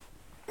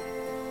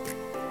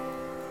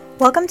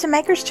Welcome to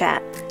Makers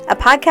Chat, a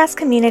podcast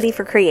community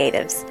for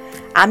creatives.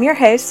 I'm your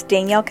host,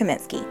 Danielle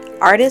Kaminsky,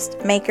 artist,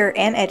 maker,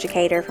 and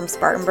educator from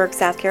Spartanburg,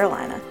 South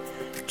Carolina.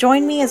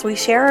 Join me as we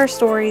share our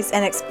stories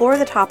and explore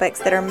the topics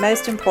that are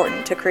most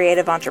important to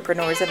creative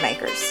entrepreneurs and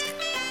makers.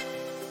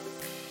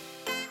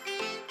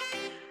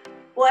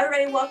 Well,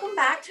 everybody, welcome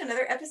back to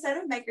another episode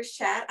of Makers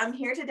Chat. I'm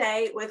here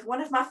today with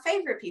one of my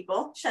favorite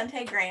people,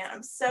 Shante Grant.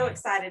 I'm so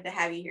excited to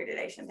have you here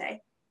today, Shante.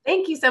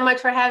 Thank you so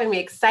much for having me.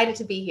 Excited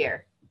to be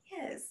here.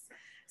 Yes.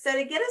 So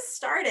to get us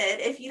started,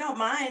 if you don't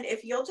mind,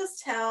 if you'll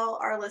just tell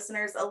our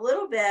listeners a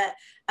little bit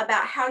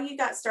about how you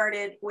got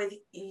started with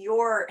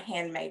your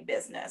handmade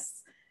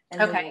business,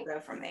 and then we'll go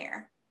from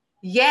there.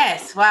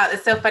 Yes. Wow.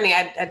 It's so funny.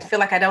 I feel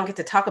like I don't get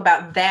to talk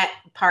about that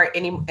part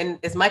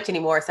as much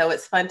anymore. So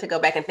it's fun to go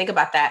back and think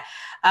about that.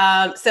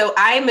 So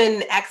I'm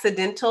an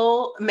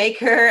accidental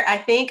maker. I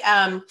think,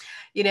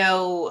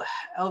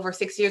 over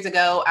 6 years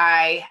ago,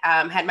 I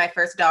had my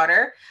first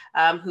daughter,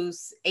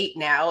 who's 8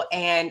 now.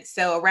 And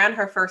so around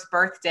her first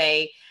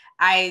birthday,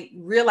 I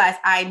realized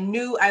I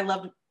knew I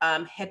loved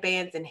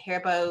headbands and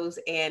hair bows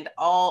and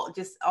all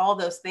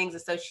those things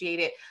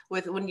associated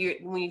with when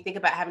you think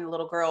about having a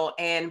little girl.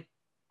 And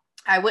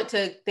I went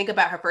to think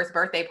about her first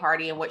birthday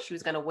party and what she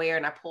was going to wear.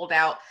 And I pulled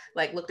out,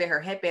 looked at her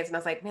headbands and I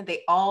was like, man,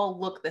 they all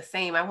look the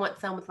same. I want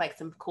some with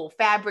some cool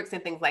fabrics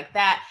and things like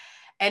that.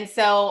 And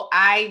so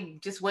I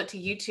just went to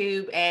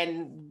YouTube,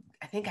 and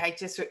I think I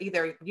just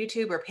either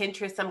YouTube or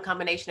Pinterest, some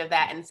combination of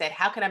that, and said,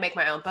 how can I make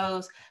my own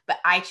bows? But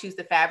I choose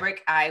the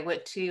fabric. I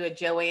went to a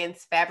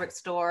Joann's fabric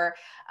store.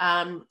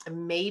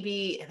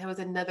 Maybe there was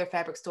another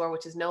fabric store,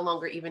 which is no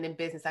longer even in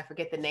business. I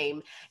forget the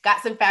name.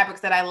 Got some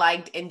fabrics that I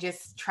liked and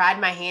just tried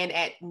my hand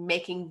at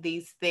making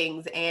these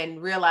things and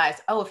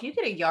realized, if you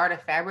get a yard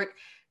of fabric,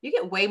 you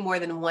get way more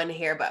than one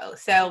hair bow.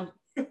 So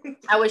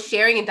I was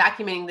sharing and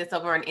documenting this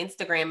over on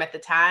Instagram at the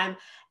time.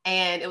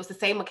 And it was the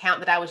same account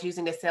that I was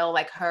using to sell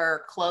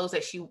her clothes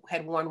that she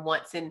had worn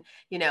once and,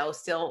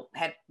 still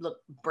had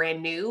looked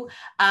brand new.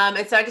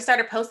 And so I just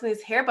started posting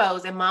these hair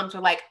bows, and moms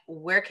were like,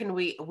 where can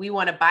we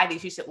want to buy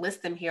these? You should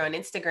list them here on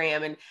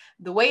Instagram. And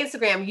the way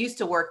Instagram used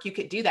to work, you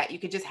could do that. You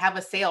could just have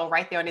a sale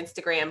right there on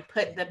Instagram,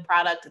 put the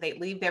product, they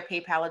leave their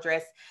PayPal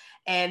address.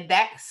 And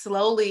that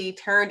slowly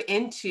turned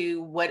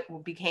into what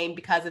became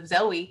Because of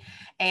Zoe.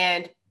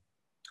 And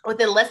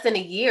within less than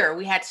a year,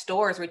 we had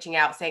stores reaching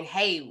out saying,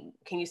 hey,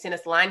 can you send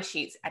us line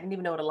sheets? I didn't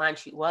even know what a line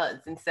sheet was.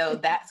 And so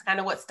that's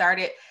kind of what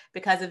started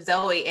Because of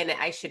Zoe. And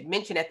I should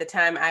mention, at the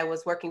time, I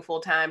was working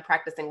full-time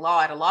practicing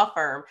law at a law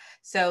firm.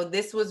 So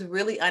this was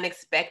really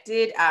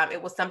unexpected.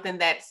 It was something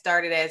that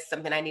started as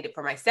something I needed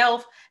for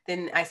myself.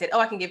 Then I said,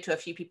 I can give to a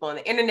few people on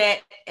the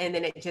internet. And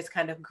then it just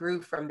kind of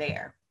grew from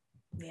there.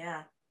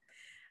 Yeah.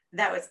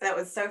 That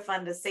was so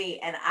fun to see.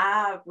 And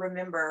I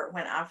remember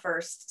when I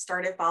first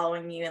started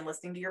following you and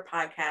listening to your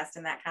podcast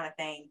and that kind of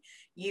thing,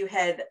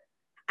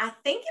 I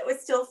think it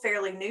was still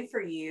fairly new for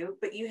you,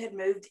 but you had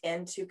moved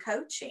into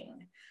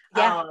coaching.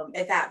 Yeah.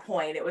 At that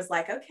point, it was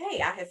like,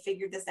 okay, I have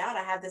figured this out.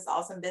 I have this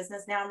awesome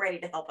business. Now I'm ready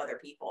to help other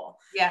people.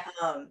 Yeah.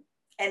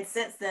 And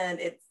since then,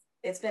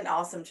 it's been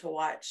awesome to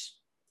watch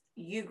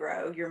you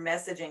grow. Your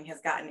messaging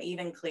has gotten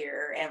even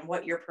clearer, and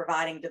what you're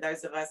providing to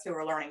those of us who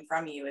are learning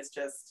from you is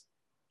just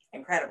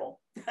incredible.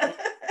 Yeah.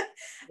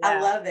 I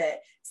love it.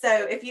 So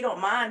if you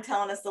don't mind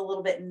telling us a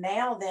little bit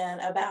now then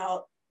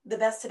about the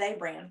Best Today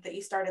brand that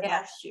you started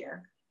last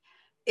year.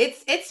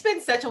 It's been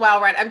such a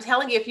wild ride. I'm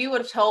telling you, if you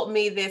would have told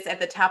me this at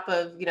the top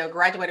of,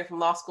 graduating from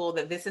law school,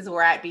 that this is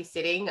where I'd be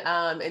sitting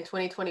in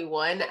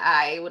 2021,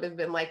 I would have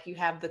been like, you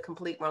have the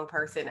complete wrong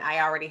person. I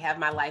already have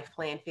my life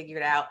plan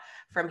figured out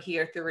from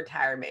here through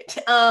retirement.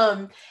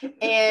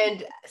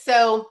 And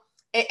so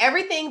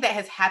everything that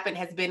has happened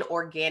has been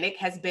organic,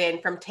 has been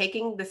from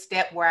taking the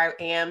step where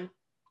I am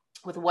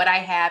with what I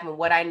have and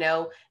what I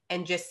know,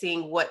 and just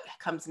seeing what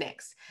comes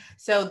next.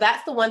 So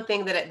that's the one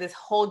thing that this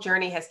whole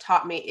journey has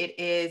taught me. It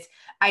is,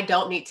 I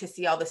don't need to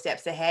see all the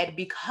steps ahead,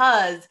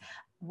 because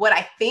what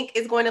I think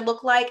is going to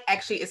look like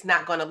actually is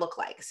not going to look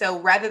like. So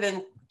rather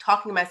than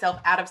talking myself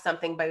out of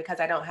something, but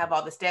because I don't have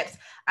all the steps,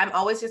 I'm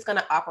always just going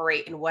to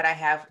operate in what I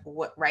have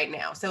right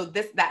now. So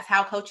that's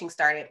how coaching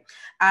started.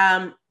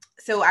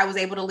 So I was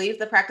able to leave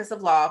the practice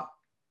of law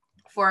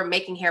for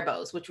making hair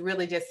bows, which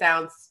really just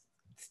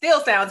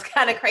still sounds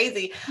kind of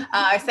crazy.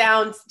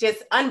 Sounds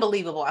just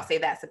unbelievable. I'll say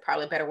that's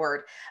probably a better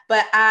word.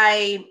 But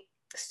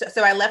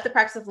so I left the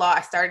practice of law.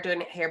 I started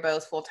doing hair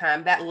bows full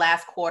time. That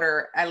last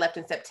quarter, I left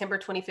in September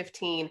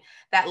 2015.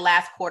 That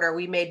last quarter,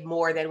 we made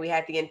more than we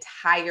had the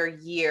entire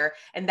year.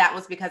 And that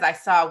was because I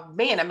saw,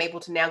 man, I'm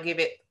able to now give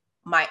it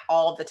my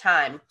all the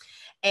time.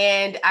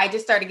 And I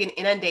just started getting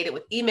inundated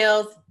with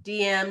emails,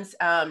 DMs,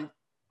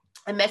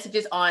 and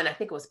messages on, I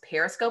think it was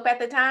Periscope at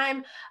the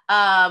time,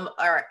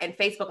 and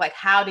Facebook, like,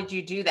 how did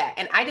you do that?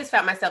 And I just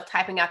found myself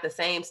typing out the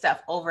same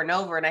stuff over and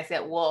over. And I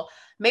said, well,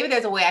 maybe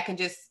there's a way I can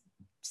just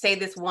say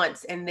this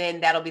once and then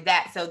that'll be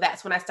that. So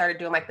that's when I started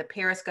doing like the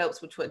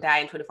Periscopes, which would die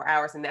in 24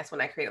 hours. And that's when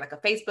I created like a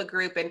Facebook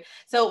group. And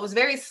so it was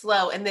very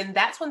slow. And then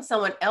that's when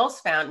someone else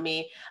found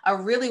me, a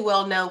really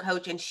well-known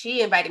coach, and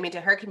she invited me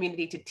to her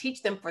community to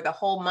teach them for the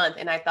whole month.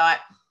 And I thought,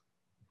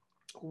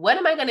 what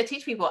am I going to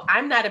teach people?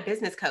 I'm not a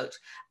business coach.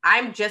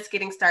 I'm just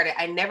getting started.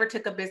 I never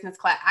took a business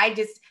class.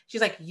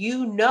 She's like,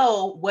 you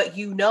know what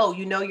you know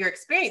your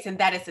experience, and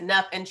that is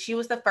enough. And she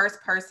was the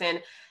first person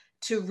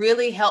to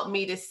really help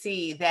me to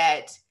see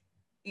that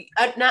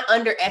not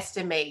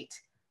underestimate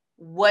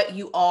what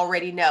you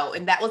already know.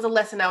 And that was a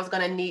lesson I was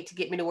going to need to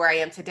get me to where I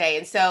am today.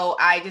 And so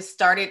I just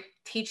started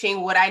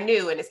teaching what I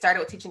knew. And it started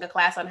with teaching a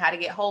class on how to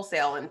get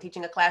wholesale and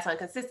teaching a class on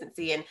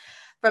consistency. And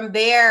from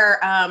there,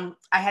 I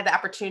had the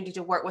opportunity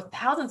to work with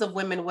thousands of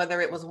women,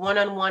 whether it was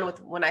one-on-one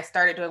when I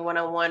started doing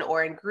one-on-one,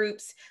 or in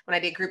groups when I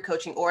did group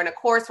coaching, or in a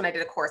course when I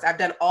did a course. I've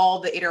done all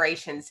the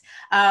iterations.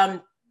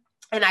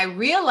 And I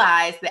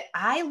realized that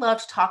I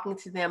loved talking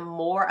to them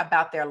more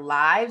about their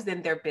lives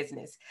than their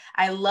business.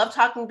 I loved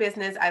talking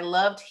business. I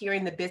loved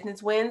hearing the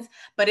business wins,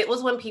 but it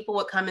was when people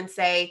would come and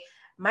say,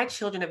 my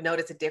children have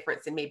noticed a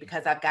difference in me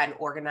because I've gotten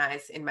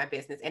organized in my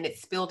business and it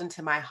spilled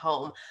into my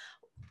home.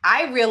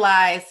 I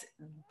realized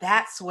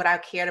that's what I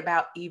cared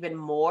about even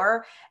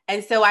more.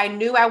 And so I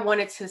knew I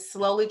wanted to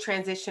slowly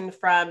transition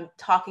from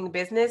talking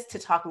business to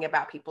talking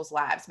about people's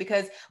lives,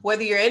 because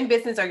whether you're in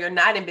business or you're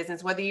not in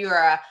business, whether you're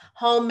a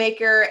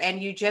homemaker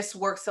and you just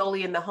work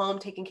solely in the home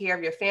taking care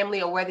of your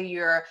family, or whether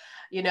you're,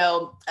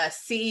 a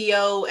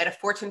CEO at a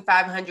Fortune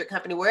 500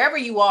 company, wherever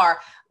you are,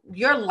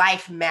 your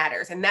life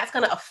matters, and that's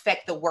going to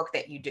affect the work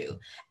that you do.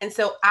 And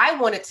so I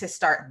wanted to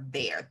start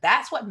there.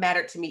 That's what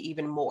mattered to me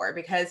even more,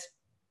 because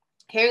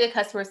hearing a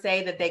customer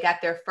say that they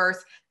got their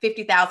first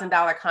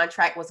 $50,000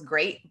 contract was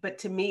great, but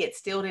to me, it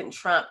still didn't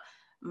trump,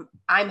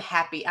 I'm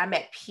happy, I'm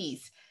at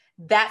peace.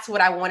 That's what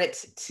I wanted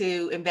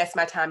to invest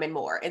my time in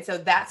more. And so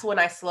that's when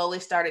I slowly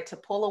started to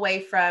pull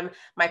away from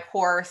my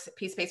course,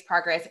 Peace-Based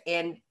Progress,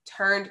 and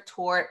turned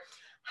toward,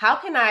 how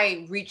can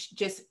I reach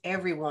just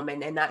every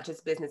woman and not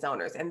just business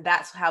owners? And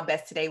that's how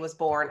Best Today was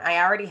born. I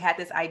already had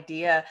this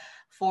idea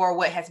for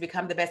what has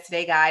become the Best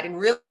Today guide. And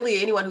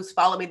really, anyone who's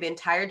followed me the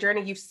entire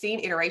journey, you've seen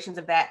iterations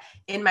of that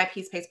in my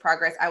Peace-Based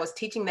Progress. I was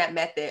teaching that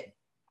method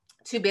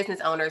to business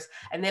owners.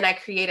 And then I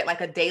created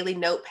like a daily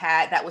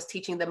notepad that was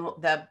teaching them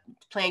the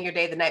plan your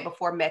day the night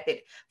before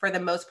method, for the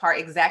most part,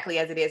 exactly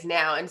as it is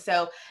now. And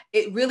so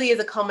it really is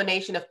a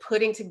culmination of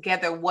putting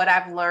together what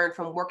I've learned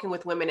from working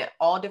with women at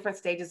all different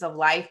stages of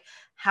life,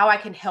 how I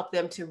can help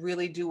them to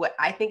really do what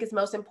I think is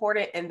most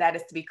important. And that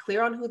is to be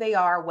clear on who they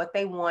are, what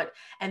they want,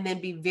 and then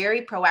be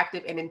very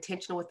proactive and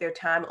intentional with their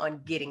time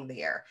on getting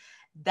there.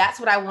 That's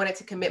what I wanted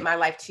to commit my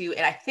life to.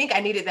 And I think I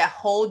needed that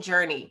whole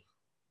journey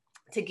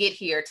to get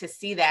here, to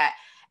see that.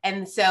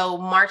 And so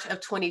March of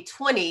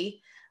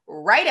 2020,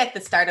 right at the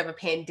start of a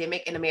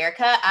pandemic in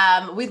America,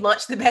 we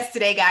launched the Best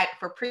Today guide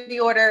for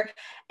pre-order.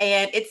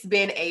 And it's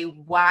been a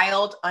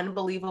wild,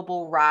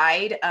 unbelievable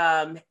ride,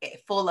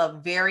 full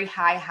of very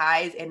high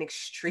highs and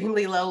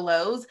extremely low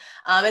lows.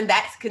 And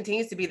that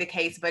continues to be the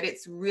case, but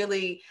it's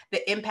really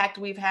the impact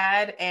we've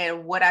had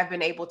and what I've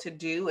been able to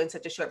do in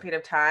such a short period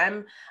of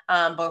time,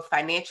 both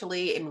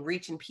financially and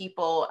reaching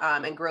people,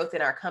 and growth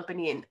in our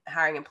company and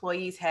hiring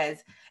employees,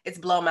 it's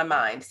blown my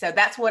mind. So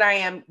that's what I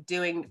am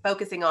doing,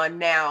 focusing on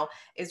now,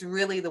 is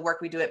really the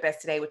work we do at Best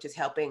Today, which is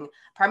helping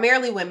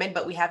primarily women,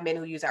 but we have men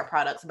who use our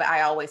products. But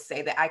I always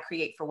say that I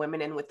create for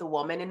women and with the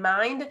woman in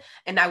mind,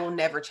 and I will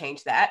never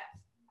change that.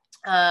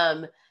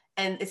 And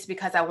it's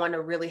because I want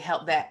to really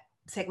help that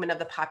segment of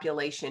the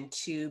population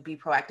to be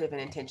proactive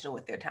and intentional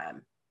with their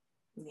time.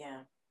 Yeah.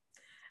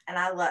 And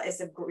I love,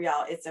 it's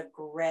a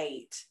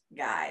great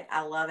guide.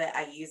 I love it.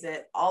 I use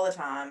it all the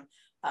time.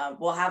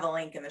 We'll have a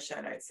link in the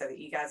show notes so that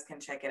you guys can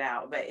check it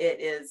out, but it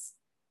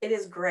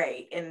is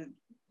great. And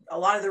a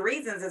lot of the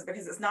reasons is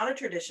because it's not a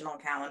traditional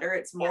calendar.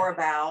 It's more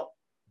about,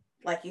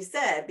 like you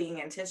said, being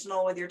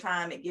intentional with your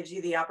time. It gives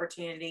you the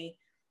opportunity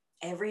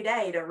every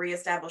day to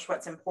reestablish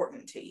what's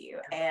important to you.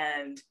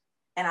 And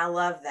I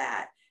love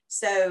that.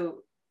 So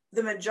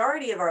the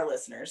majority of our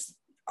listeners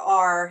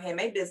are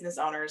handmade business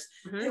owners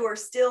who are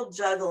still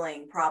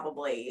juggling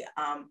probably,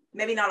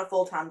 maybe not a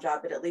full-time job,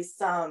 but at least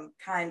some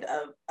kind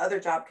of other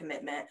job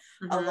commitment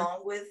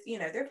along with,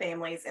 their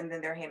families and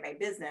then their handmade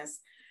business.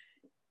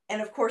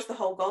 And of course, the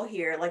whole goal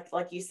here,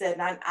 like you said,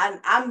 and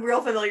I'm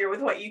real familiar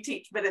with what you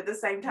teach, but at the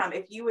same time,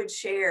 if you would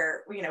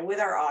share, with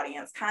our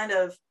audience, kind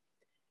of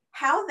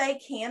how they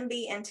can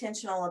be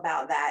intentional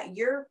about that.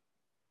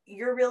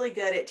 You're really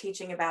good at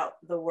teaching about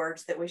the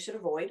words that we should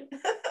avoid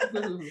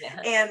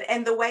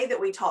and the way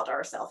that we talk to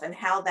ourselves and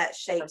how that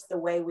shapes the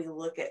way we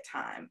look at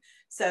time.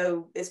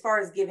 So as far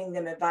as giving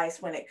them advice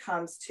when it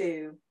comes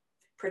to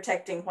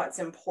protecting what's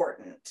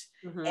important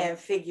and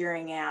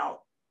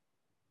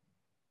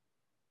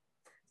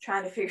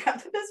trying to figure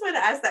out the best way to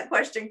ask that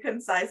question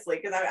concisely,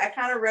 because I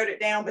kind of wrote it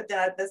down, but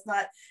then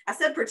I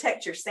said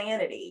protect your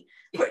sanity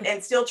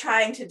and still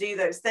trying to do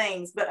those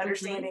things, but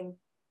understanding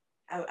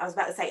I was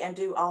about to say, and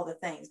do all the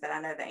things, but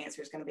I know the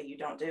answer is going to be you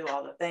don't do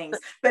all the things.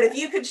 But if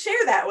you could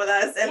share that with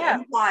us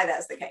and why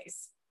that's the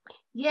case.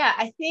 Yeah,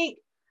 I think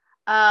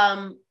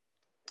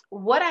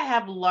what I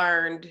have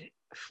learned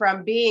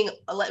from being,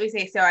 let me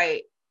say, so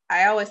I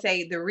always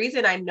say the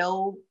reason I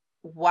know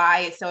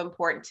why it's so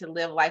important to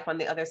live life on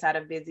the other side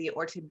of busy,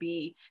 or to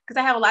be,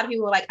 because I have a lot of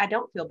people who are like, I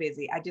don't feel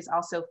busy. I just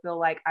also feel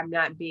like I'm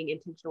not being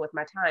intentional with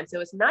my time. So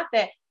it's not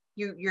that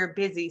you're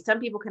busy. Some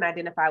people can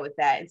identify with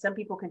that. And some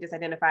people can just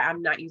identify,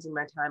 I'm not using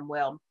my time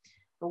well.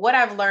 But what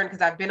I've learned,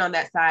 because I've been on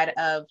that side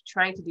of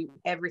trying to do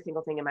every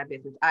single thing in my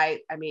business.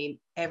 I mean,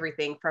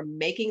 everything from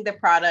making the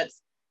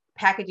products,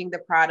 packaging the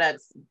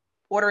products,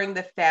 ordering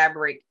the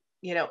fabric,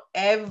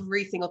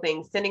 every single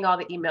thing, sending all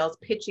the emails,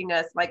 pitching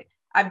us, like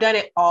I've done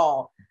it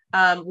all.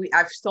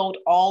 I've sold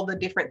all the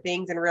different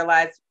things and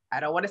realized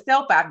I don't want to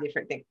sell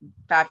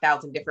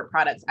 5,000 different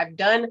products. I've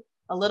done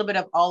a little bit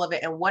of all of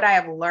it. And what I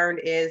have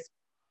learned is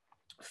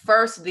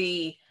first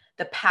the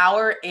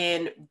power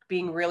in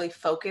being really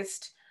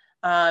focused.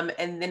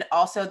 And then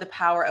also the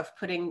power of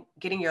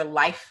getting your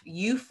life,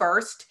 you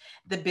first,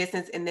 the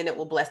business, and then it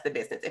will bless the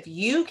business. If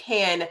you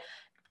can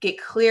get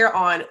clear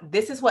on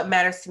this is what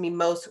matters to me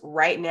most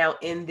right now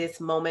in this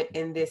moment,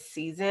 in this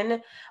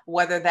season,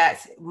 whether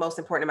that's most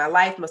important in my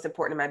life, most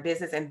important in my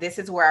business, and this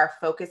is where our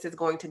focus is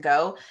going to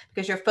go,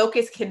 because your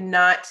focus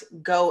cannot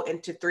go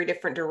into 3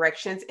 different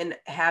directions and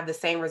have the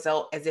same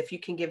result as if you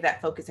can give that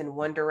focus in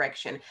one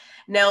direction.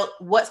 Now,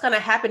 what's going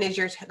to happen is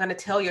you're going to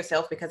tell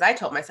yourself, because I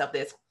told myself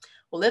this,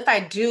 well, if I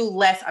do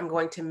less, I'm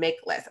going to make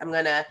less.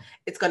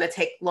 It's going to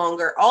take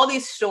longer, all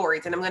these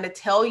stories. And I'm going to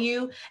tell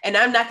you, and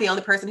I'm not the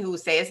only person who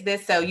says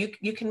this, so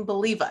you can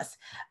believe us.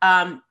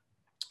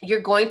 You're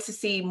going to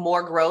see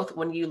more growth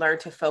when you learn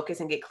to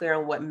focus and get clear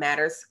on what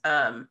matters.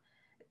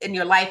 In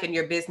your life and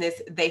your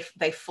business,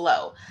 they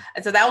flow.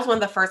 And so that was one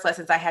of the first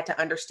lessons I had to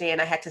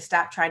understand. I had to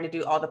stop trying to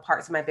do all the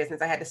parts of my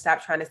business. I had to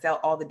stop trying to sell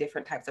all the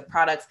different types of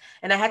products.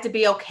 And I had to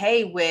be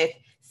okay with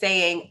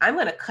saying, I'm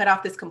going to cut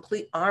off this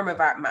complete arm of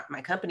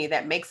my company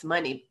that makes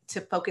money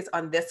to focus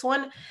on this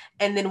one.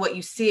 And then what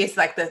you see is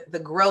like the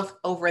growth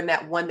over in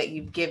that one that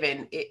you've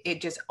given, it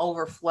just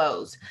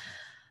overflows.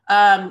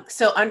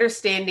 So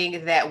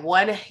understanding that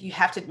 1, you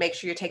have to make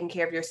sure you're taking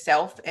care of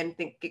yourself and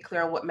get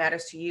clear on what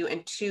matters to you.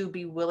 And 2,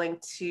 be willing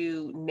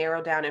to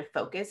narrow down and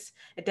focus.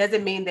 It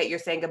doesn't mean that you're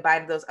saying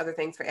goodbye to those other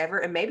things forever.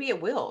 And maybe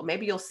it will.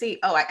 Maybe you'll see,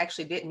 oh, I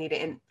actually didn't need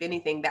it. And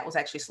anything that was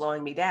actually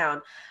slowing me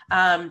down.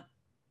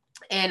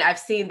 And I've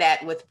seen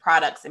that with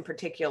products in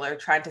particular,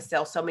 trying to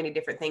sell so many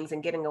different things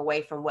and getting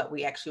away from what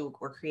we actually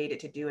were created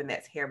to do. And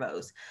that's hair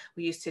bows.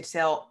 We used to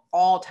sell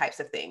all types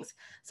of things.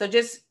 So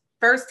just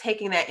first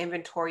taking that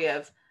inventory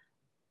of,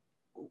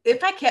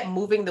 if I kept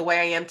moving the way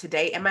I am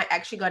today, am I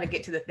actually going to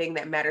get to the thing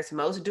that matters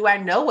most? Do I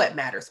know what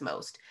matters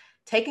most?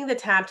 Taking the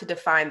time to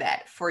define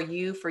that for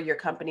you, for your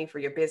company, for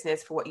your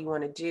business, for what you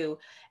want to do,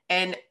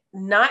 and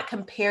not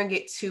comparing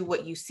it to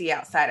what you see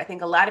outside. I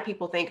think a lot of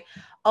people think,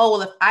 oh,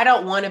 well, if I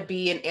don't want to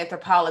be in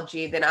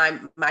anthropology,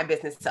 then my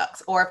business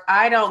sucks. Or if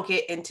I don't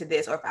get into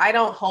this, or if I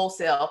don't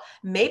wholesale,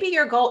 maybe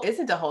your goal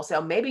isn't to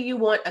wholesale. Maybe you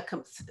want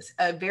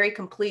a very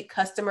complete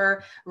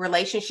customer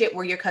relationship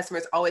where your customer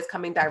is always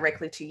coming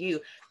directly to you.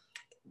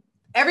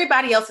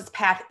 Everybody else's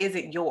path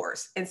isn't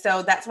yours. And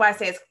so that's why I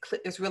say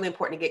it's really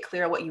important to get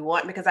clear on what you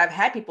want, because I've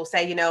had people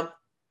say,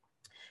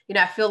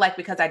 I feel like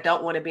because I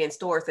don't want to be in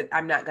stores that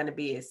I'm not going to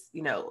be as,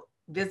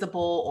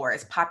 visible or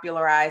as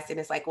popularized. And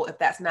it's like, well, if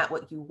that's not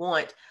what you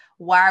want,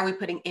 why are we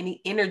putting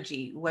any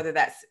energy, whether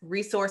that's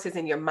resources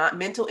in your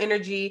mental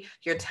energy,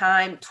 your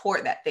time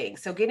toward that thing?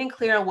 So getting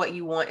clear on what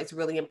you want is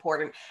really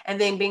important. And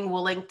then being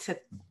willing to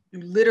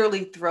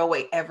literally throw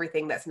away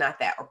everything that's not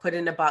that, or put it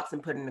in a box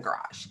and put it in the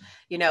garage.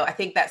 I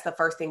think that's the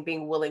first thing.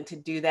 Being willing to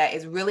do that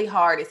is really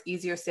hard. It's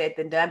easier said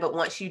than done. But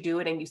once you do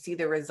it and you see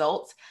the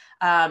results,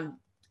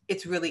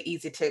 it's really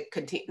easy to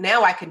continue.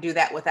 Now I can do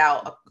that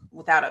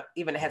without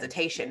even a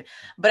hesitation.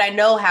 But I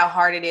know how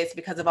hard it is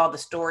because of all the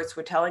stories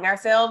we're telling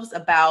ourselves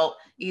about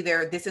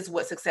either this is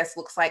what success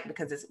looks like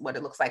because it's what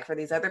it looks like for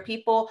these other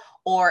people,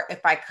 or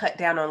if I cut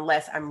down on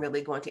less, I'm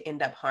really going to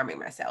end up harming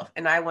myself.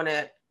 And I want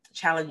to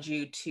challenge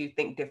you to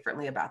think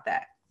differently about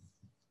that.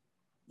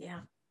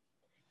 Yeah.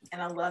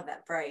 And I love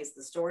that phrase,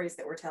 the stories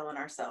that we're telling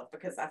ourselves,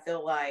 because I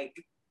feel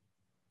like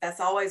that's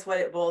always what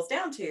it boils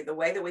down to. The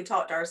way that we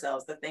talk to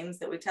ourselves, the things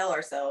that we tell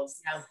ourselves,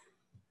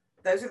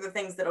 those are the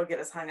things that'll get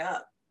us hung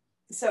up.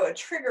 So a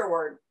trigger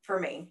word for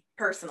me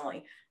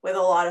personally, with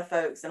a lot of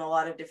folks and a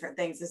lot of different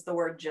things, is the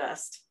word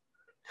just.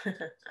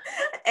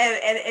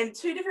 and in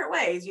 2 different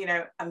ways,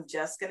 I'm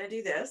just going to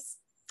do this.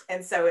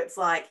 And so it's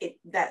like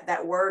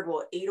that word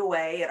will eat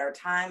away at our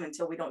time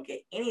until we don't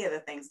get any of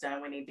the things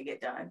done we need to get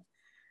done.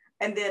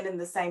 And then in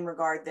the same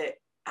regard that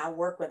I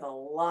work with a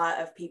lot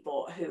of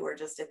people who are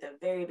just at the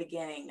very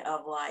beginning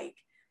of like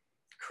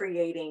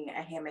creating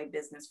a handmade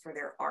business for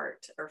their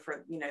art, or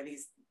for,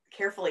 these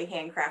carefully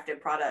handcrafted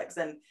products.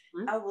 And,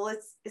 oh, well,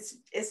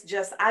 it's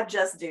just, I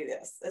just do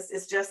this.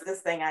 It's just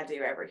this thing I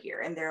do over here.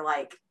 And they're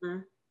like,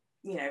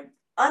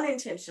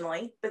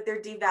 unintentionally, but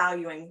they're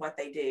devaluing what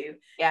they do.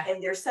 Yeah.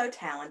 And they're so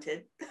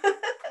talented.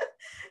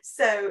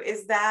 So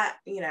is that,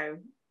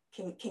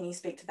 can you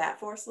speak to that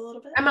for us a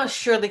little bit? I most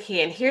surely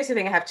can. Here's the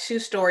thing. I have two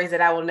stories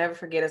that I will never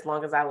forget as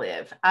long as I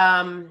live.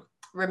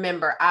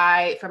 Remember,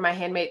 for my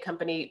handmade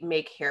company,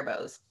 make hair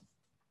bows.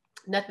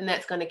 Nothing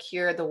that's going to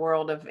cure the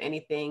world of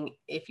anything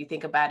if you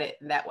think about it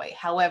that way.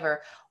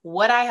 However,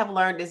 what I have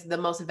learned is the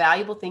most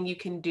valuable thing you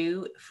can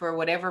do for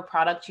whatever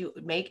product you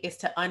make is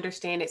to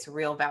understand its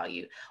real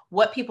value,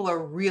 what people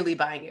are really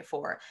buying it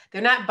for.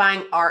 They're not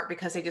buying art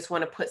because they just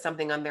want to put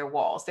something on their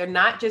walls. They're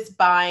not just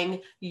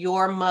buying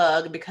your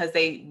mug because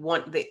they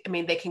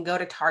can go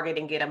to Target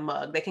and get a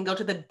mug. They can go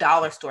to the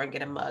dollar store and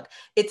get a mug.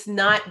 It's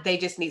not, they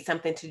just need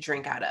something to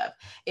drink out of.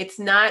 It's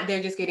not,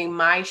 they're just getting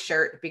my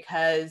shirt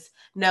because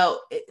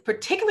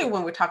particularly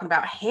when we're talking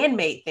about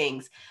handmade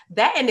things,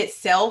 that in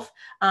itself,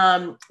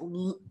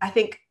 I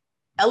think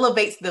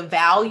elevates the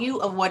value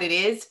of what it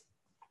is.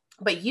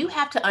 But you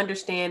have to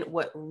understand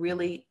what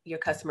really your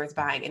customer is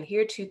buying. And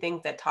here are two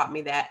things that taught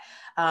me that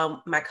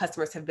my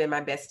customers have been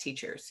my best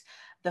teachers.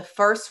 The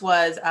first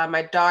was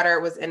my daughter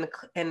was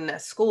in a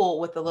school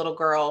with a little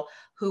girl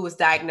who was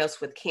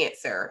diagnosed with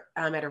cancer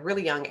at a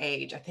really young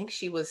age. I think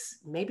she was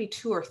maybe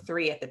 2 or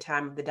 3 at the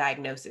time of the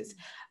diagnosis,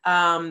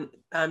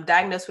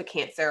 diagnosed with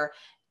cancer.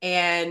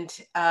 And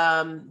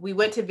we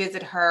went to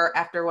visit her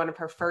after one of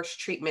her first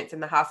treatments in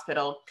the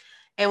hospital.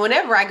 And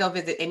whenever I go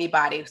visit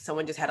anybody,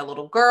 someone just had a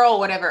little girl,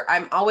 whatever,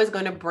 I'm always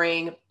going to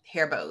bring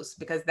hair bows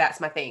because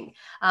that's my thing,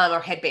 or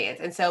headbands.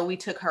 And so we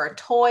took her a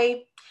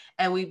toy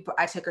and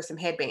I took her some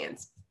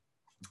headbands.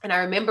 And I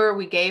remember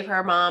we gave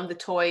her mom the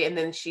toy and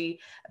then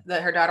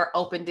her daughter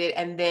opened it.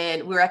 And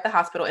then we were at the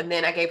hospital and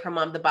then I gave her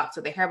mom the box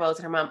with the hair bows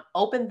and her mom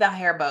opened the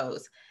hair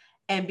bows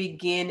and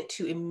began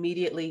to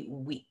immediately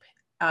weep.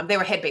 They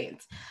were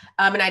headbands.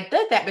 And I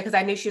did that because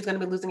I knew she was going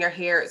to be losing her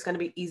hair. It's going to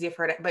be easier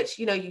for her, but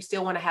you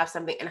still want to have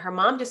something. And her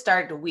mom just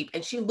started to weep.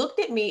 And she looked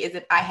at me as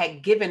if I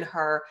had given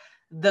her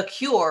the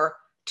cure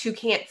to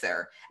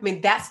cancer. I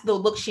mean, that's the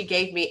look she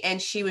gave me. And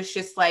she was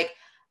just like,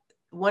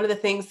 one of the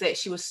things that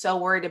she was so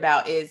worried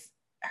about is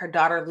her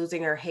daughter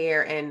losing her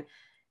hair. And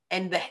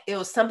it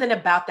was something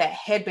about that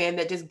headband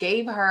that just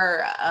gave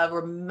her a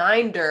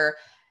reminder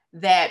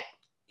that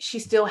she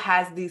still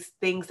has these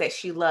things that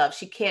she loves.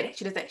 She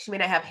may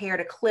not have hair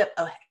to clip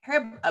a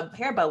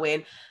hair bow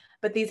in,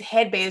 but these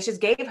headbands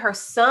just gave her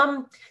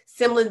some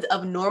semblance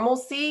of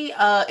normalcy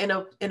in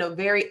a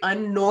very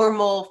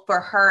unnormal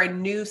for her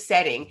new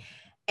setting.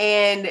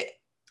 And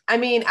I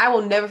mean, I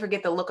will never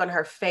forget the look on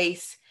her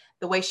face,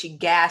 the way she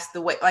gasped,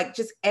 the way, like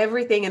just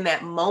everything in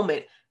that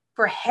moment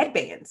for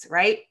headbands,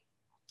 right?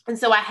 And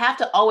so I have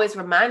to always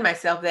remind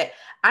myself that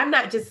I'm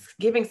not just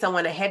giving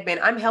someone a headband.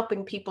 I'm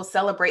helping people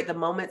celebrate the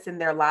moments in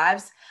their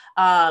lives,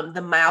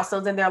 the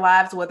milestones in their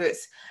lives, whether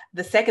it's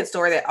the second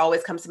story that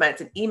always comes to mind.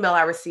 It's an email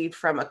I received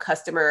from a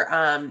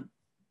customer.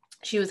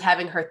 She was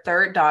having her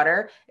third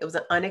daughter. It was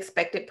an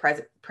unexpected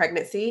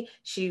pregnancy.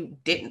 She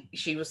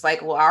was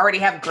like, well, I already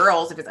have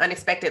girls. If it's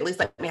unexpected, at least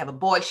let me have a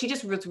boy. She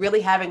just was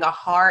really having a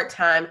hard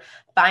time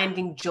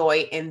finding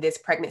joy in this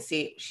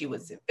pregnancy. She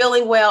was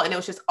feeling well. And it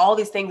was just all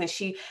these things. And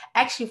she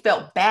actually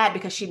felt bad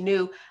because she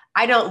knew,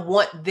 I don't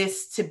want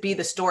this to be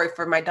the story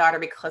for my daughter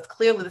because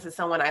clearly this is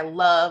someone I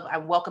love.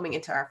 I'm welcoming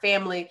into our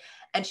family.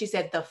 And she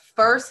said the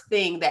first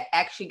thing that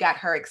actually got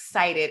her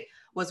excited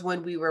was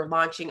when we were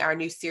launching our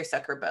new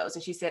seersucker bows.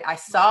 And she said, I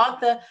saw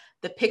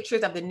the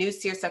pictures of the new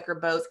seersucker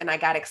bows and I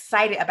got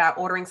excited about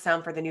ordering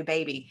some for the new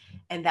baby.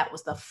 And that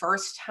was the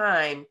first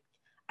time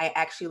I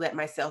actually let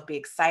myself be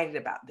excited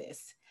about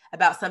this,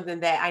 about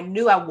something that I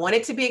knew I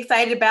wanted to be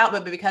excited about,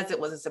 but because it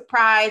was a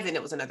surprise and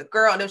it was another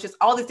girl and it was just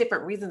all these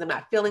different reasons I'm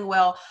not feeling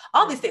well,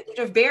 all these things which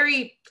are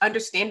very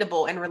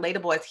understandable and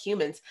relatable as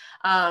humans.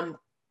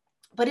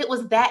 But it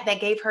was that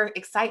gave her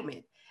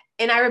excitement.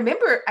 And I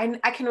remember,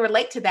 I can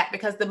relate to that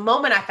because the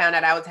moment I found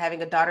out I was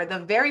having a daughter, the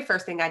very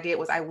first thing I did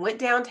was I went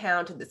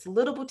downtown to this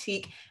little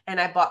boutique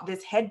and I bought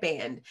this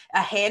headband,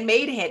 a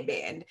handmade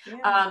headband.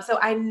 Yeah. So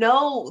I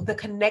know the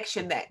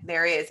connection that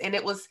there is. And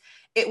it was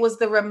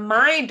the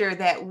reminder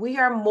that we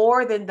are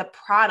more than the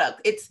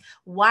product. It's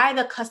why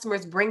the customer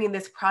is bringing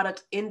this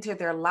product into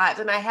their lives.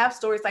 And I have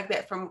stories like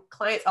that from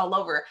clients all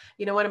over.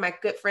 One of my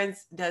good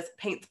friends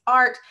paints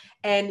art,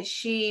 and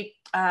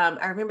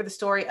I remember the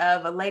story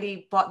of a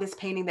lady bought this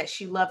painting that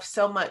she loved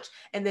so much.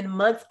 And then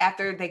months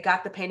after they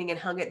got the painting and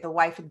hung it, the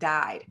wife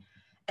died.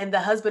 And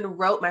the husband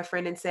wrote my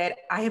friend and said,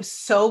 I am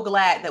so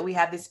glad that we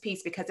have this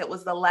piece because it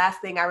was the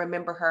last thing I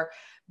remember her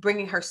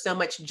bringing her so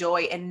much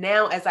joy. And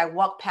now as I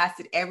walk past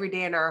it every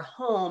day in our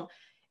home,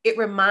 it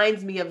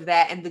reminds me of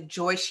that and the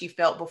joy she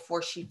felt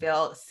before she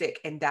fell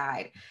sick and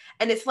died.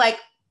 And it's like,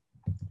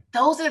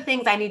 those are the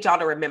things I need y'all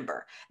to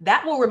remember.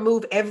 That will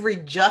remove every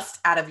just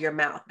out of your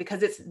mouth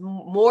because it's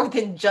more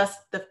than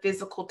just the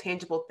physical,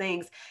 tangible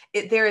things.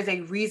 There is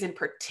a reason,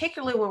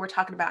 particularly when we're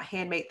talking about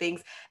handmade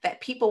things,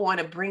 that people want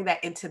to bring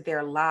that into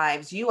their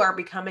lives. You are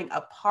becoming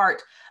a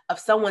part of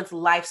someone's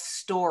life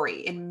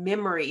story and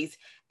memories.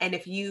 And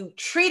if you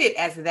treat it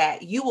as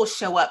that, you will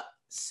show up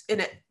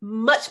in a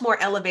much more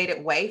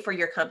elevated way for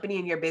your company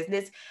and your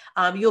business.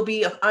 You'll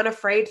be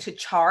unafraid to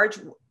charge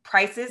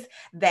prices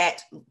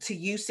that to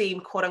you seem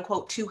quote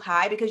unquote too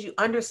high, because you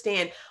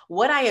understand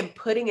what I am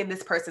putting in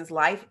this person's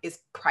life is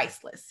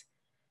priceless.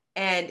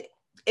 And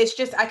it's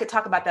just, I could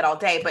talk about that all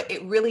day, but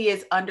it really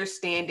is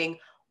understanding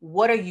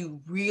what are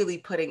you really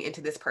putting into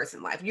this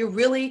person's life. You're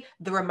really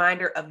the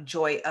reminder of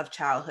joy of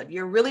childhood.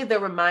 You're really the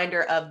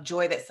reminder of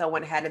joy that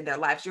someone had in their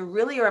lives. You're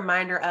really a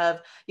reminder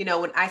of,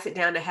 when I sit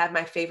down to have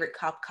my favorite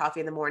cup of coffee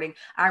in the morning,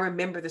 I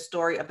remember the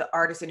story of the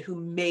artisan who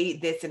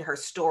made this in her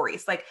story.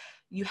 It's like,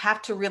 you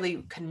have to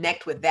really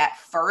connect with that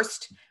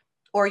first,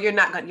 or your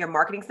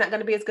marketing's not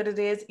going to be as good as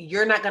it is.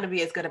 You're not going to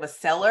be as good of a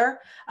seller.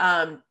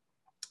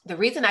 The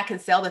reason I can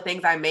sell the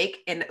things I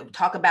make and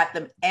talk about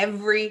them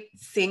every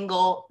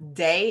single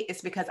day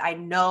is because I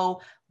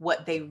know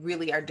what they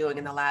really are doing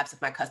in the lives of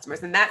my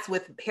customers. And that's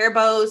with Hair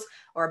Bows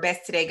or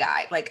Best Today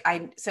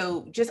Guide.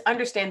 So just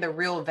understand the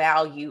real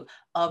value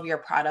of your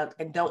product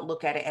and don't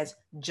look at it as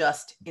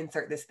just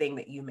insert this thing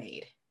that you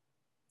made.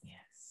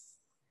 Yes.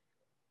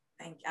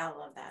 I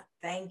love that.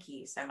 Thank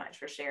you so much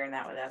for sharing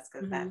that with us,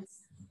 because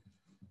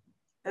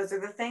those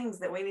are the things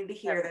that we need to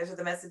hear. Those are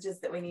the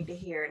messages that we need to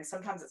hear. And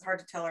sometimes it's hard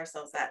to tell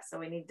ourselves that. So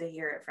we need to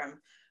hear it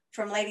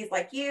from ladies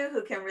like you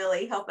who can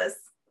really help us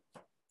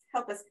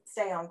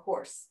stay on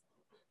course.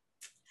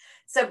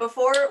 So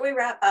before we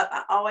wrap up,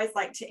 I always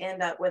like to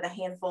end up with a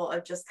handful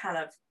of just kind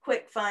of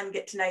quick, fun,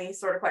 get to know you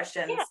sort of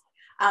questions.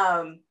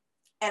 Yeah.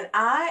 And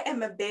I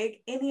am a big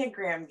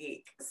Enneagram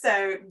geek.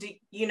 So do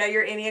you know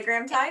your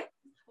Enneagram type?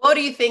 What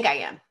do you think I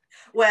am?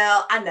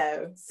 Well, I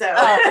know. So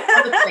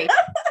I'm a 3.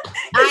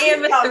 I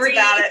am a 3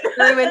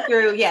 through and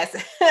through. Yes.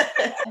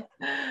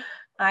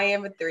 I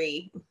am a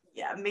 3.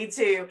 Yeah, me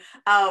too.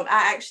 I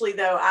actually,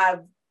 though, I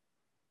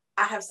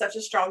have such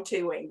a strong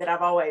 2 wing that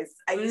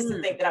I used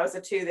to think that I was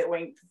a 2 that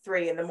winged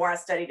 3. And the more I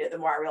studied it, the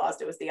more I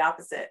realized it was the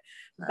opposite.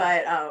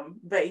 Right.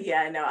 But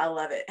yeah, no, I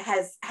love it.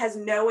 Has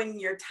knowing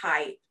your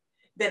type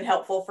been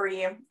helpful for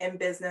you in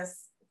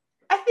business?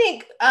 I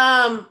think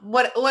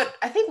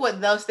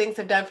what those things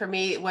have done for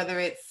me, whether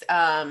it's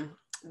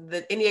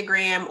the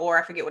Enneagram or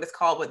I forget what it's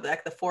called with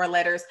like the 4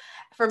 letters,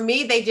 for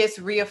me, they just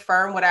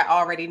reaffirm what I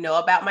already know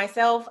about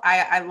myself.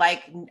 I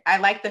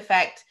like the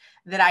fact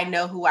that I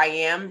know who I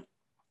am.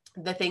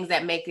 The things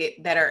that make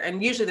it that are,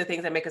 and usually the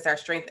things that make us our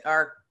strength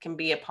can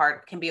be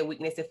a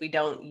weakness if we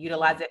don't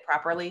utilize it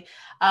properly.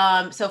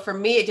 So for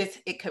me,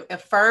 it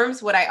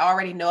affirms what I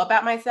already know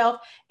about myself.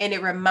 And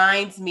it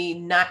reminds me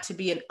not to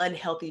be an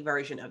unhealthy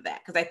version of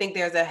that. Cause I think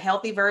there's a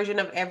healthy version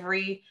of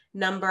every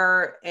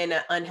number and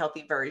an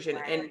unhealthy version.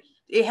 Right. And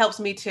it helps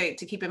me to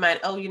keep in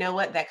mind, oh, you know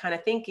what, that kind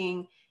of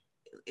thinking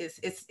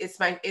it's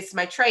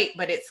my trait,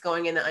 but it's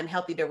going in an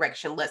unhealthy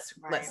direction. Let's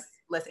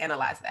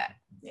analyze that.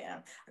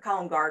 Yeah. I call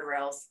them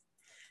guardrails.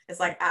 It's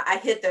like I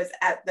hit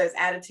those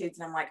attitudes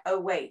and I'm like, oh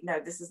wait,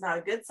 no, this is not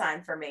a good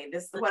sign for me.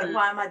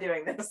 Why am I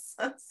doing this?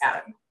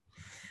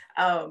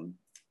 And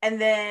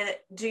then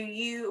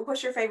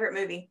what's your favorite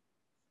movie?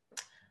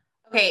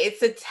 Okay,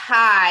 it's a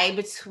tie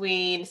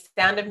between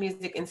Sound of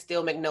Music and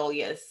Steel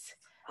Magnolias.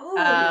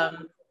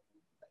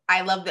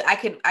 I love that.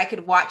 I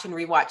could watch and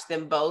rewatch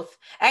them both.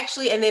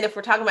 Actually, and then if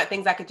we're talking about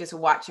things I could just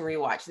watch and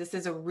rewatch, this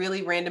is a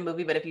really random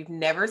movie, but if you've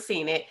never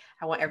seen it,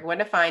 I want everyone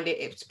to find it.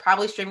 It's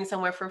probably streaming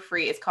somewhere for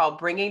free. It's called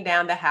Bringing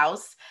Down the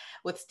House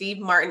with Steve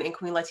Martin and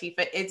Queen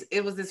Latifah.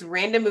 It was this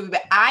random movie,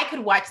 but I could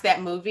watch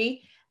that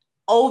movie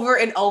over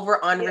and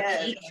over on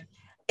repeat.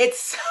 It's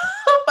so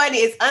funny.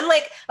 It's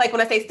unlike, like when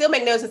I say Steel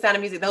Magnolias and Sound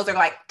of Music, those are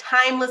like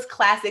timeless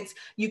classics.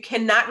 You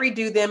cannot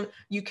redo them.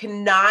 You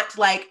cannot,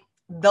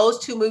 those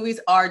 2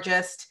 movies are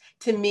just,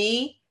 to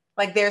me,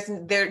 like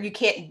you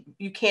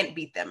can't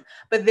beat them.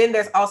 But then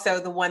there's also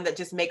the one that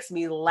just makes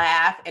me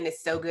laugh and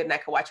it's so good and I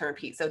could watch and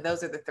repeat. So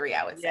those are the 3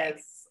 I would say.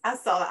 Yes, I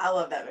saw that. I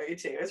love that movie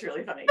too. It's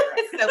really funny.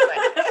 It's so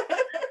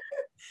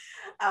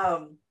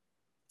funny.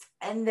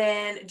 And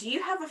then do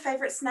you have a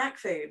favorite snack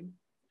food?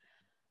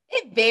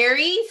 It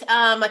varies.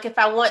 Like if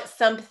I want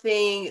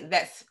something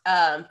that's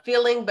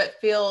filling but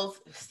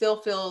still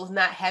feels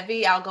not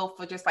heavy, I'll go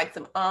for just like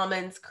some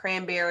almonds,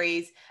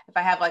 cranberries. If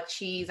I have like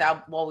cheese,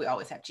 we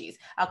always have cheese.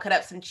 I'll cut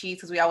up some cheese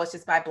because we always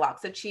just buy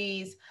blocks of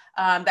cheese.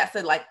 That's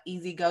a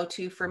easy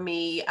go-to for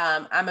me.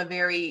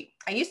 I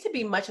used to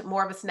be much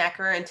more of a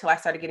snacker until I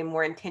started getting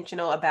more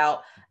intentional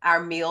about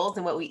our meals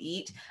and what we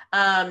eat.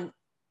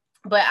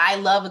 But I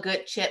love a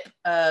good chip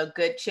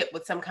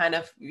with some kind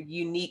of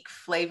unique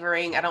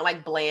flavoring. I don't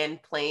like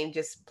bland, plain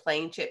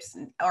chips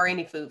or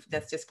any food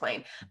that's just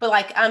plain.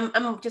 But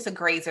I'm just a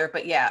grazer.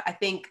 But yeah, I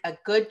think a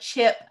good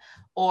chip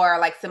or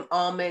like some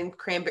almond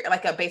cranberry,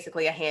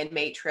 basically a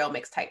handmade trail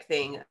mix type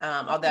thing.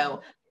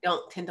 Although I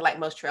don't tend to like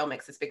most trail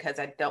mixes because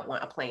I don't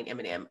want a plain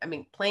M&M. I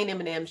mean, plain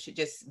M&M should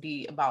just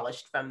be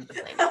abolished from the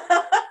plain.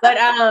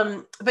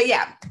 But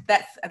yeah,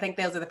 I think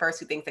those are the first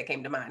 2 things that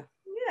came to mind.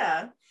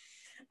 Yeah.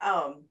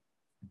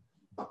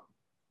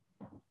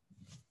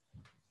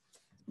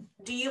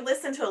 Do you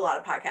listen to a lot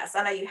of podcasts?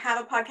 I know you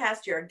have a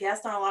podcast. You're a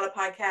guest on a lot of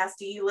podcasts.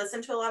 Do you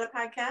listen to a lot of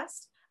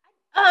podcasts?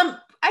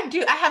 I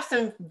do. I have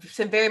some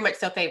very much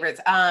so favorites.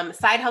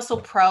 Side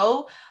Hustle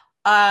Pro.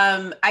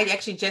 I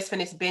actually just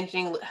finished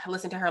binging,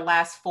 listened to her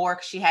last four.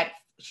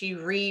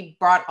 She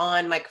brought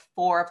on like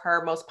four of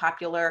her most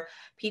popular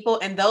people,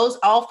 and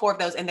all four of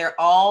those, and they're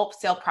all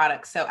sell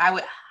products. So I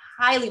would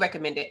highly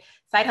recommend it.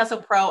 Side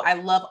Hustle Pro. I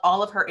love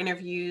all of her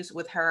interviews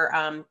with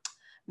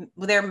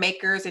with their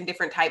makers and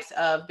different types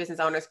of business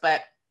owners,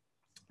 but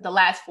the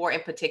last four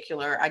in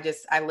particular,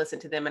 I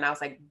listened to them and I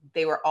was like,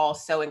 they were all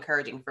so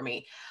encouraging for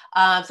me.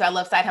 So I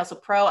love Side Hustle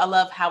Pro. I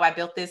love How I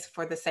Built This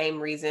for the same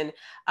reason.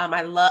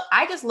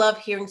 I just love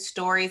hearing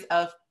stories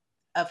of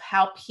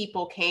how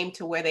people came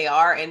to where they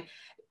are, and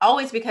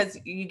always because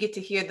you get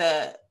to hear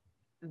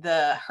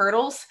the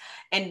hurdles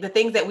and the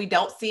things that we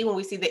don't see when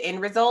we see the end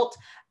result.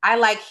 I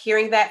like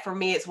hearing that. For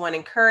me, it's one,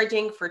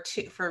 encouraging. For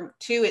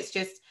two,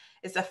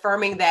 it's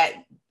affirming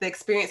that the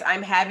experience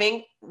I'm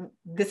having,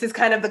 this is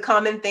kind of the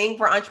common thing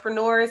for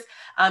entrepreneurs.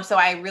 So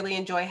I really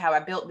enjoy How I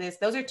Built This.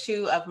 Those are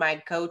two of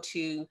my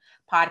go-to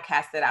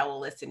podcasts that I will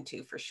listen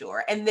to for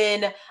sure. And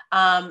then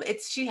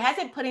she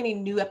hasn't put any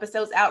new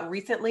episodes out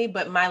recently,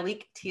 but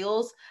Myleik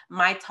Teal's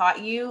My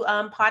Taught You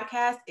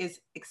podcast is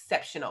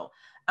exceptional.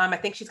 I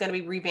think she's going to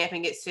be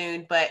revamping it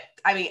soon, but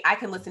I mean, I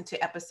can listen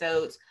to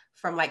episodes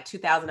from like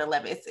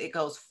 2011. It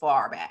goes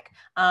far back.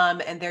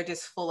 And they're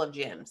just full of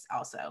gems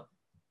also.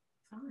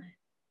 Fun.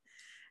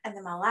 And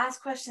then my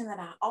last question that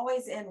I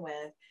always end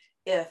with,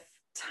 if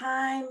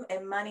time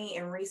and money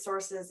and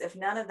resources, if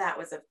none of that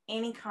was of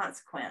any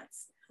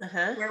consequence,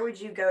 where would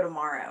you go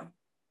tomorrow?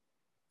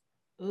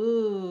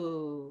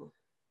 Ooh.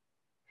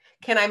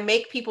 Can I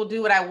make people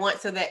do what I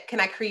want can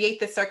I create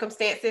the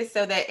circumstances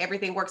so that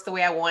everything works the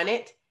way I want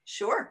it?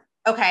 Sure.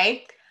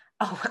 Okay.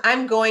 Oh,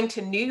 I'm going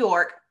to New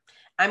York.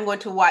 I'm going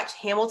to watch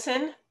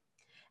Hamilton.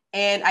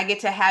 And I get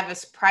to have a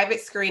private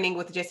screening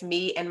with just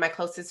me and my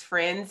closest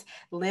friends.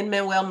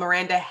 Lin-Manuel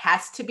Miranda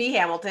has to be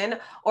Hamilton,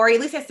 or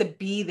at least has to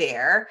be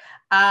there.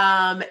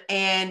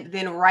 And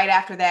then right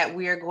after that,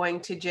 we are going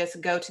to just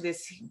go to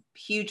this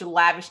huge,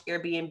 lavish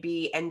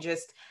Airbnb and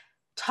just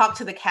talk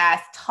to the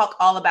cast, talk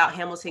all about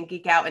Hamilton,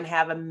 geek out, and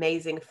have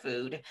amazing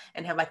food,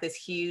 and have like this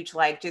huge,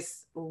 like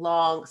just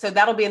long. So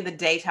that'll be in the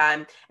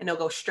daytime, and they'll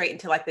go straight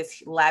into like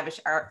this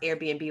lavish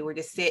Airbnb where we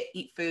just sit,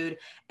 eat food,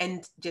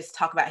 and just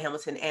talk about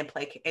Hamilton and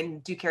play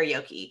and do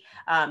karaoke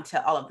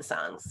to all of the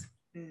songs.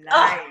 Nice.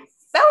 Oh,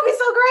 that would be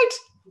so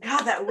great.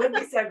 God, that would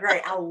be so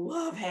great. I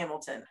love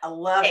Hamilton.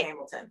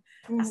 Hamilton.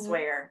 Mm-hmm. I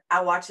swear.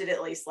 I watch it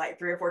at least like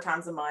 3 or 4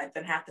 times a month,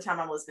 and half the time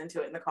I'm listening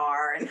to it in the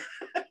car. And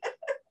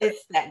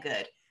it's that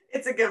good.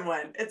 It's a good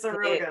one. It's a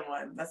really good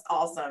one. That's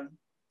awesome.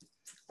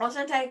 Well,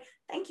 Shante,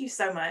 thank you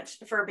so much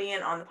for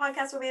being on the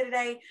podcast with me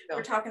today.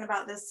 We're talking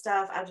about this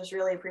stuff. I just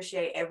really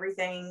appreciate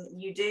everything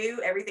you do.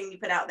 Everything you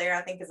put out there,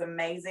 I think is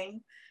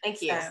amazing.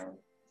 Thank you. So,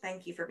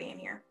 thank you for being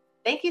here.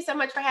 Thank you so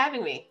much for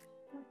having me.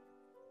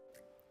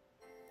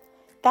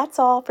 That's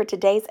all for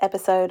today's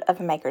episode of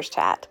Maker's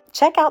Chat.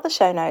 Check out the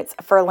show notes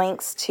for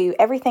links to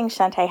everything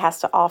Shante has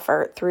to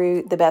offer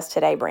through the Best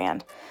Today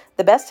brand.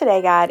 The Best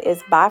Today guide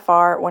is by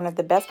far one of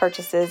the best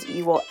purchases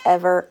you will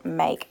ever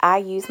make. I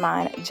use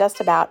mine just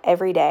about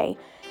every day.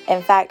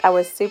 In fact, I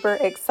was super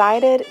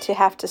excited to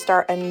have to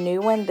start a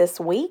new one this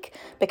week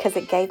because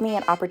it gave me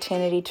an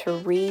opportunity to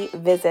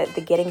revisit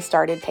the Getting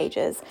Started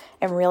pages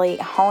and really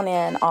hone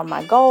in on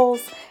my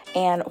goals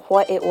and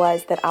what it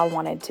was that I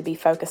wanted to be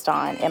focused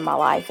on in my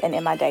life and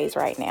in my days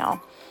right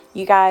now.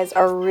 You guys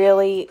are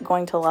really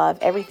going to love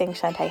everything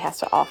Shante has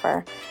to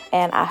offer,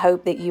 and I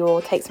hope that you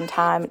will take some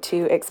time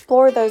to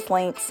explore those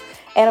links.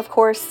 And of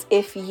course,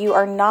 if you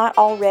are not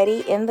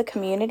already in the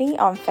community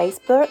on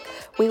Facebook,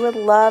 we would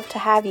love to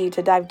have you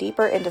to dive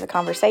deeper into the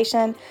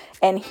conversation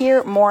and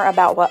hear more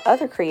about what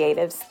other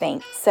creatives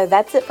think. So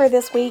that's it for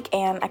this week,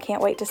 and I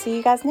can't wait to see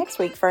you guys next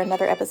week for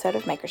another episode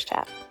of Maker's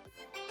Chat.